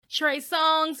Trey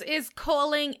Songz is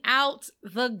calling out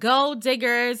the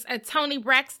Golddiggers. Toni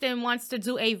Braxton wants to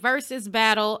do a Verzuz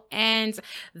battle, and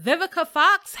Vivica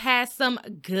Foxx has some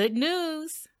good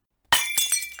news.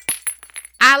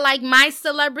 I like my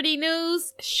celebrity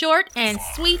news short and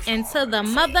sweet and to the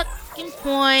motherfucking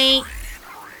point.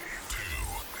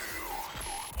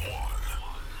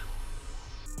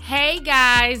 Hey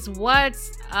guys,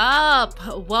 what's up?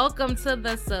 Welcome to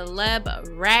the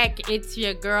Celeb Rack. It's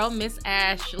your girl, Miss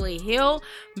Ashley Hill,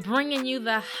 bringing you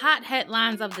the hot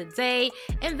headlines of the day,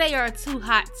 and they are too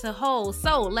hot to hold,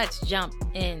 so let's jump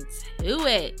into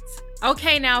it.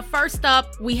 Okay, now first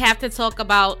up, we have to talk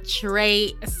about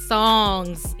Trey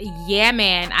Songz. Yeah,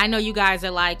 man, I know you guys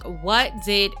are like, what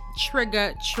did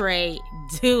Trigger Trey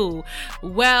do?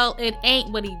 Well, it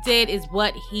ain't what he did, is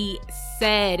what he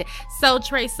said. So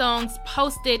Trey Songz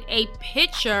posted a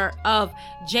picture of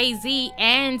Jay-Z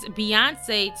and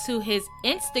Beyonce to his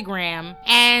Instagram,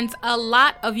 and a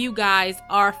lot of you guys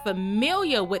are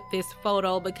familiar with this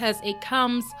photo because it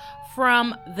comes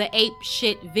from the Ape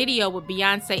Shit video with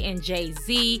Beyonce and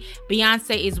Jay-Z.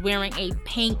 Beyonce is wearing a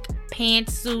pink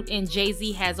pantsuit and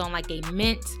Jay-Z has on like a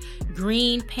mint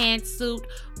green pantsuit.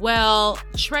 Well,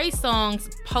 Trey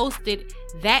Songz posted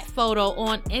that photo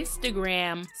on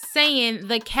Instagram saying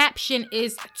the caption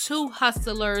is two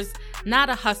hustlers, not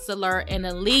a hustler and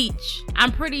a leech.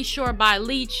 I'm pretty sure by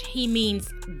leech he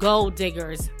means gold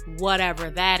diggers, whatever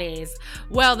that is.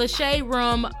 Well, the Shade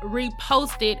Room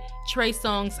reposted Trey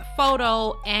Songz'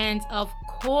 photo, and of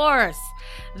course,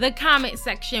 the comment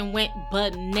section went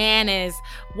bananas.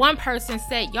 One person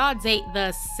said, y'all date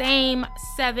the same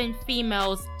 7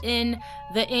 females in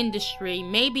the industry.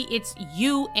 Maybe it's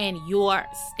you and your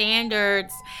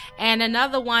standards. And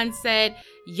another one said,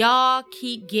 y'all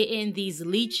keep getting these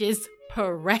leeches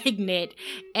pregnant.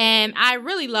 And I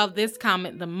really love this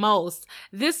comment the most.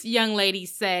 This young lady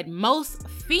said, most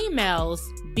females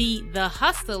be the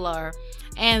hustler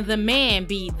and the man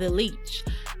be the leech.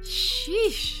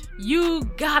 Sheesh. You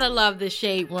gotta love the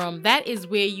Shade Room. That is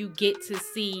where you get to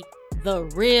see the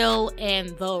real and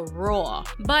the raw.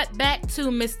 But back to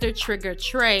Mr. Trigger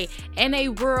Trey. In a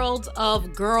world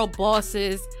of girl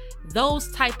bosses,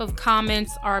 those type of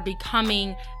comments are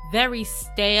becoming very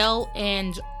stale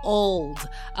and old.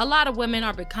 A lot of women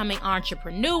are becoming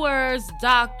entrepreneurs,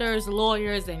 doctors,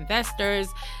 lawyers, investors,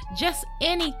 just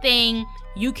anything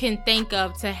you can think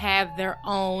of to have their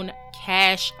own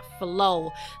cash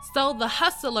flow. So the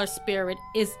hustler spirit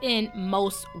is in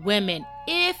most women,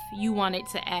 if you wanted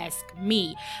to ask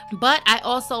me. But I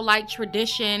also like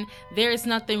tradition. There is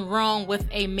nothing wrong with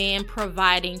a man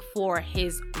providing for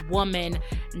his woman.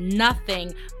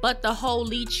 Nothing. But the whole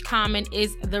leech comment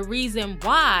is the reason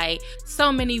why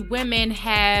so many women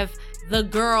have the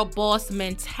girl boss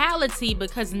mentality,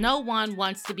 because no one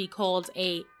wants to be called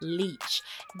a leech.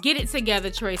 Get it together,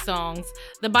 Trey Songz.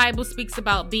 The Bible speaks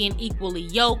about being equally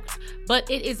yoked, but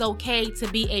it is okay to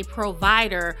be a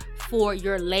provider for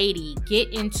your lady.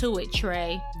 Get into it,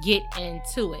 Trey. Get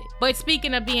into it. But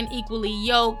speaking of being equally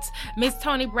yoked, Miss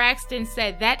Toni Braxton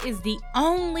said that is the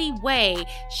only way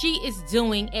she is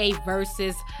doing a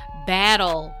Verzuz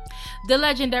battle. The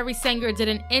legendary singer did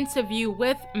an interview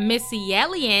with Missy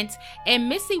Elliott, and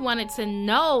Missy wanted to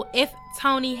know if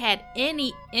Toni had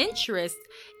any interest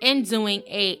in doing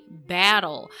a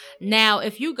battle. Now,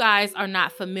 if you guys are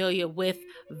not familiar with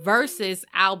Verzuz,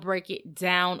 I'll break it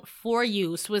down for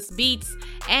you. Swiss Beats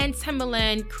and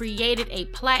Timbaland created a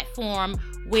platform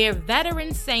where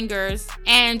veteran singers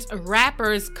and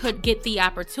rappers could get the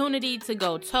opportunity to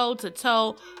go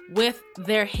toe-to-toe with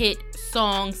their hit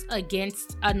songs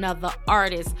against another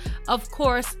artist. Of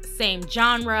course, same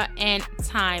genre and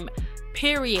time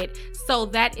period. So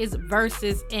that is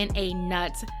Verzuz in a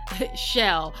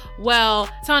nutshell. Well,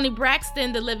 Toni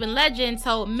Braxton, the living legend,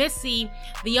 told Missy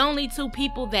the only 2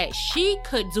 people that she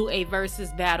could do a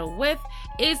Verzuz battle with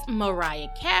is Mariah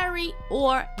Carey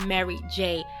or Mary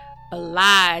J.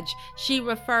 Blige. She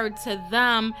referred to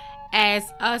them as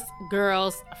us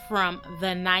girls from the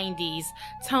 90s.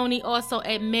 Toni also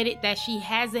admitted that she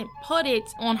hasn't put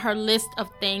it on her list of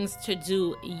things to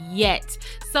do yet.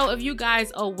 So if you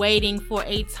guys are waiting for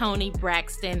a Toni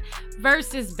Braxton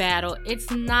Verzuz battle,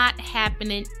 it's not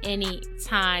happening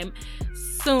anytime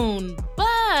soon.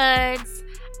 But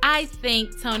I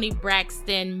think Toni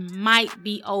Braxton might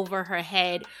be over her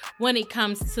head when it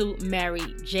comes to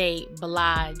Mary J.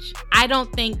 Blige. I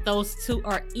don't think those two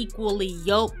are equally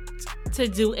yoked to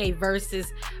do a Verzuz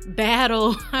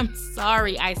battle. I'm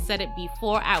sorry, I said it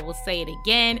before, I will say it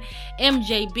again.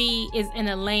 MJB is in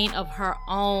a lane of her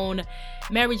own.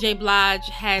 Mary J. Blige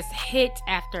has hit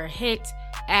after hit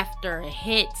after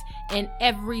hit, and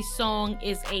every song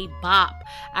is a bop.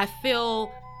 I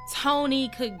feel Toni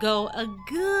could go a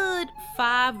good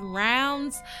 5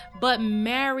 rounds, but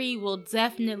Mary will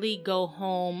definitely go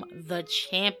home the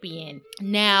champion.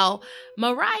 Now,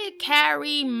 Mariah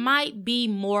Carey might be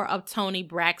more of Toni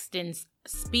Braxton's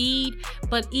speed,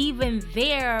 but even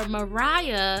there,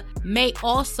 Mariah may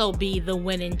also be the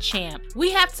winning champ. We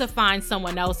have to find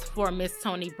someone else for Miss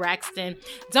Toni Braxton.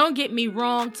 Don't get me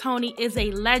wrong, Toni is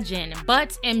a legend,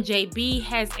 but MJB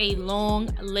has a long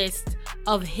list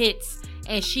of hits,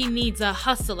 and she needs a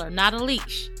hustler, not a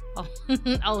leash.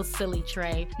 Oh, silly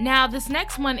Trey. Now, this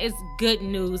next one is good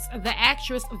news. The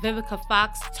actress Vivica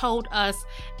Foxx told us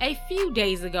a few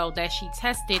days ago that she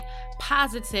tested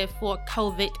positive for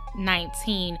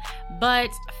COVID-19.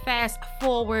 But fast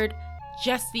forward,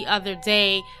 just the other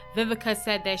day, Vivica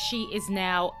said that she is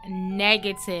now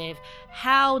negative.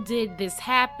 How did this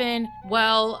happen?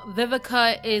 Well,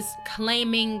 Vivica is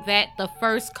claiming that the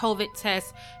first COVID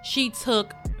test she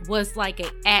took was like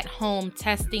an at-home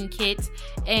testing kit,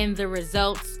 and the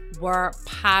results were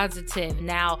positive.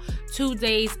 Now, 2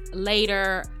 days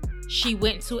later, she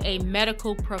went to a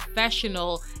medical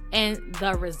professional and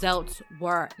the results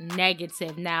were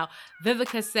negative. Now,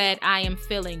 Vivica said, "I am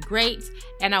feeling great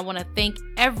and I want to thank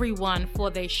everyone for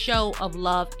their show of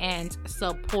love and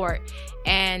support."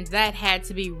 And that had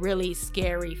to be really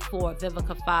scary for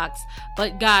Vivica Foxx,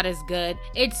 but God is good.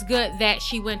 It's good that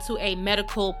she went to a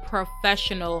medical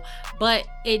professional, but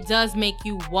it does make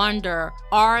you wonder,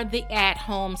 are the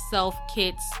at-home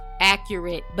self-kits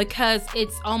accurate? Because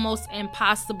it's almost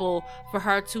impossible for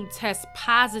her to test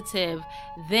positive,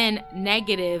 then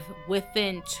negative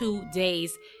within 2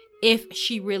 days if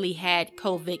she really had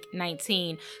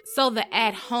COVID-19. So the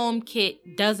at-home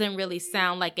kit doesn't really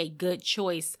sound like a good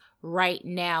choice right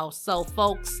now. So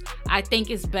folks, I think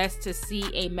it's best to see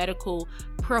a medical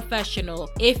professional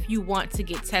if you want to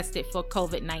get tested for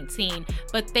COVID-19.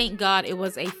 But thank God it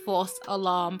was a false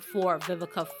alarm for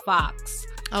Vivica Foxx.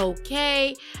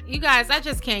 Okay, you guys, I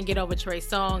just can't get over Trey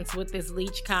Songz with this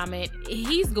leech comment.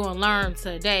 He's gonna learn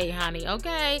today, honey,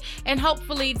 okay? And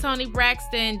hopefully Toni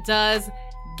Braxton does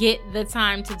get the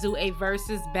time to do a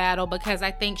Verzuz battle, because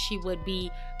I think she would be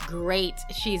great.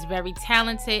 She's very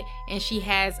talented and she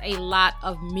has a lot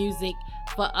of music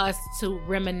for us to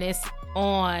reminisce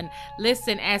on.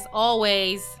 Listen, as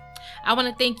always, I want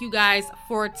to thank you guys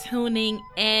for tuning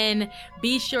in.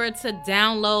 Be sure to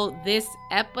download this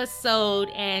episode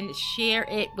and share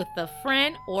it with a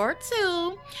friend or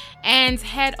two. And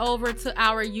head over to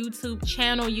our YouTube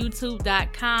channel,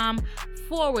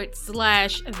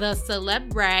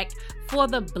 youtube.com/TheCelebRack for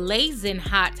the blazing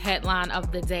hot headline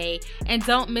of the day. And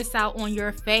don't miss out on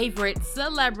your favorite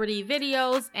celebrity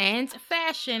videos and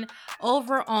fashion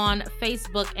over on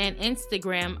Facebook and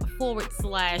Instagram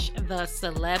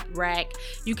 /TheCelebRack.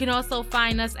 You can also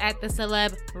find us at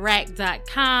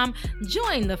thecelebrack.com.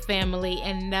 Join the family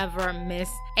and never miss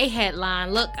a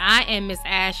headline. Look, I am Miss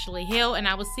Ashley Hill, and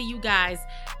I will see you guys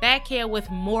back here with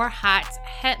more hot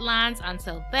headlines.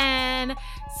 Until then,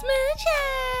 smooches!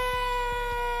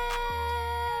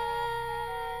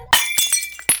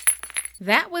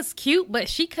 That was cute, but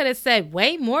she could have said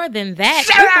way more than that.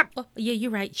 Shut up! Oh, yeah, you're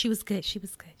right. She was good. She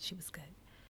was good. She was good.